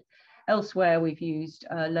carpet. Elsewhere, we've used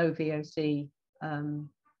low VOC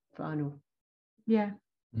vinyl.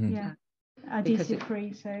 Adhesive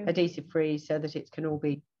free, so that it can all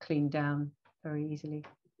be cleaned down very easily.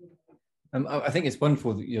 I think it's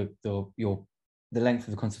wonderful that the length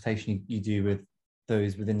of the consultation you do with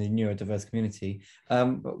those within the neurodiverse community.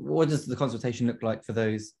 But what does the consultation look like for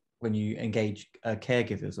those when you engage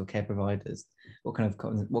caregivers or care providers? What kind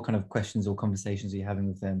of questions or conversations are you having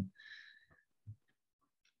with them?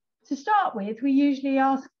 To start with, we usually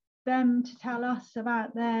ask them to tell us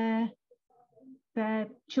about their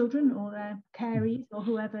children or their carees or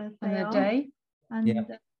whoever they are, day, and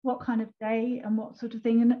what kind of day and what sort of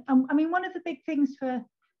thing. And I mean, one of the big things for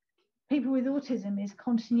people with autism is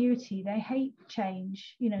continuity. They hate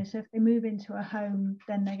change, you know, so if they move into a home,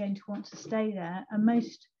 then they're going to want to stay there. And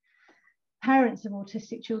most parents of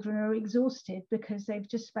autistic children are exhausted because they've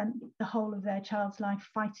just spent the whole of their child's life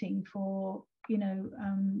fighting for, you know,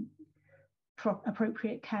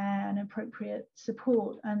 appropriate care and appropriate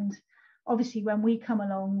support. And obviously when we come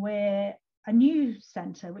along, we're a new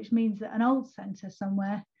centre, which means that an old centre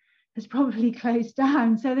somewhere has probably closed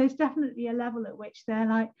down. So there's definitely a level at which they're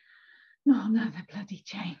like, no, the bloody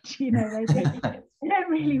change, you know, they don't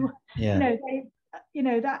really, yeah. You know, you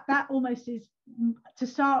know, that almost is, to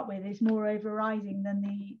start with, is more overriding than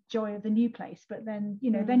the joy of the new place. But then,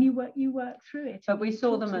 you know, then you work through it. But we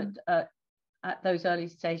saw them at those early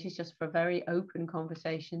stages just for very open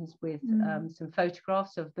conversations with some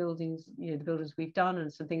photographs of buildings, you know, the buildings we've done,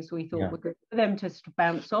 and some things we thought were good for them to sort of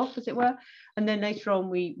bounce off, as it were. And then later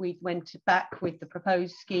on we went back with the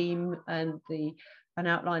proposed scheme and an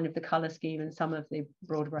outline of the colour scheme and some of the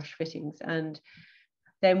broad brush fittings. And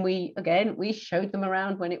then we showed them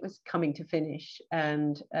around when it was coming to finish.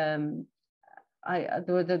 And there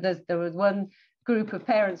was one group of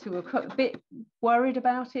parents who were a bit worried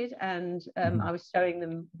about it, and I was showing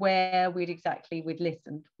them where we'd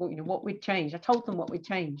listened, you know, what we'd changed. I told them what we'd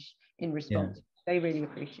changed in response. They really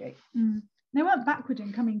appreciate. They weren't backward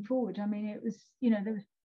in coming forward. I mean, it was, you know, there was,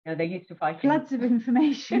 you know, they used to fight floods of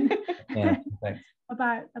information Yeah,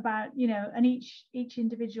 about, you know, and each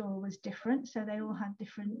individual was different, so they all had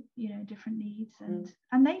different, you know, different needs,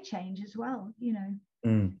 and they change as well, you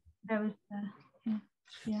know. There was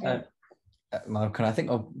Malcolm, I think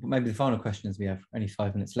maybe the final question, as we have only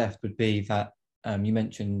 5 minutes left, would be that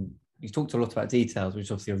you talked a lot about details,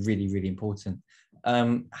 which obviously are really, really important.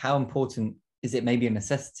 How important is it, maybe a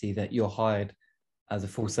necessity, that you're hired as a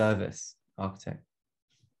full service architect?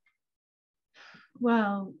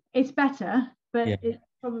 Well, it's better, but it's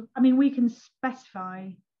probably, I mean, we can specify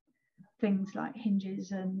things like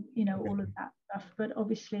hinges and, you know, all of that stuff, but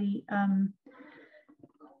obviously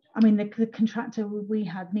I mean, the contractor we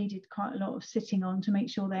had needed quite a lot of sitting on to make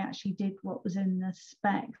sure they actually did what was in the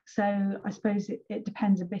spec. So I suppose it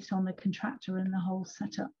depends a bit on the contractor and the whole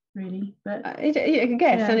setup, really. But I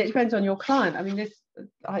guess, and it depends on your client. I mean, to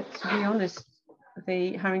be honest,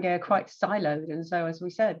 the Haringey are quite siloed, and so, as we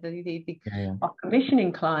said, our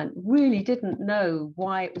commissioning client really didn't know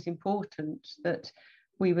why it was important that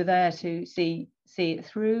we were there to see it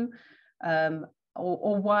through.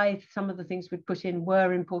 Or why some of the things we'd put in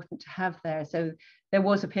were important to have there. So there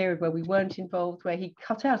was a period where we weren't involved, where he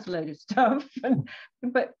cut out a load of stuff,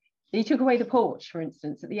 but he took away the porch, for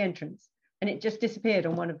instance, at the entrance, and it just disappeared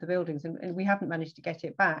on one of the buildings, and we haven't managed to get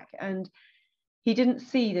it back. And he didn't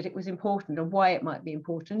see that it was important and why it might be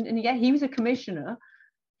important. And yeah, he was a commissioner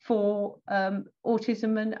for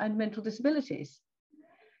autism and mental disabilities.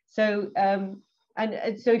 So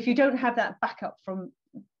and so if you don't have that backup from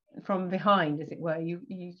behind, as it were,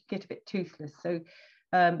 you get a bit toothless. So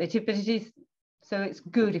so it's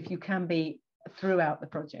good if you can be throughout the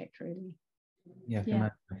project, really. I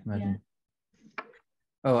can imagine.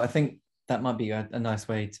 Oh, I think that might be a nice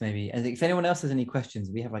way to maybe, and if anyone else has any questions,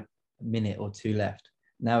 we have like a minute or two left.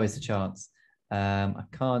 Now is the chance. I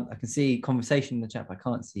can see conversation in the chat, but I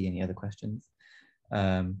can't see any other questions.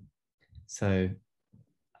 So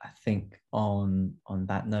I think on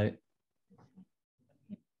that note,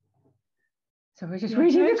 so we're just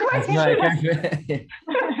reading the questions.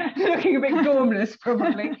 Looking a bit gormless,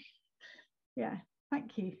 probably. Yeah,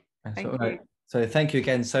 thank you. Thank you. So thank you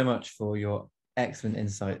again so much for your excellent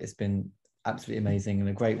insight. It's been absolutely amazing and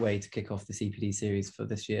a great way to kick off the CPD series for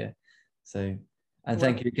this year. So, and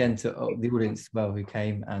thank you again to the audience as well who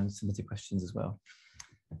came and submitted questions as well.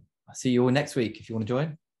 I'll see you all next week if you want to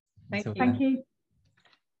join. Thank you. Thank you.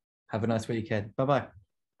 Have a nice weekend. Bye-bye.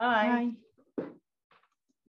 Bye. Bye.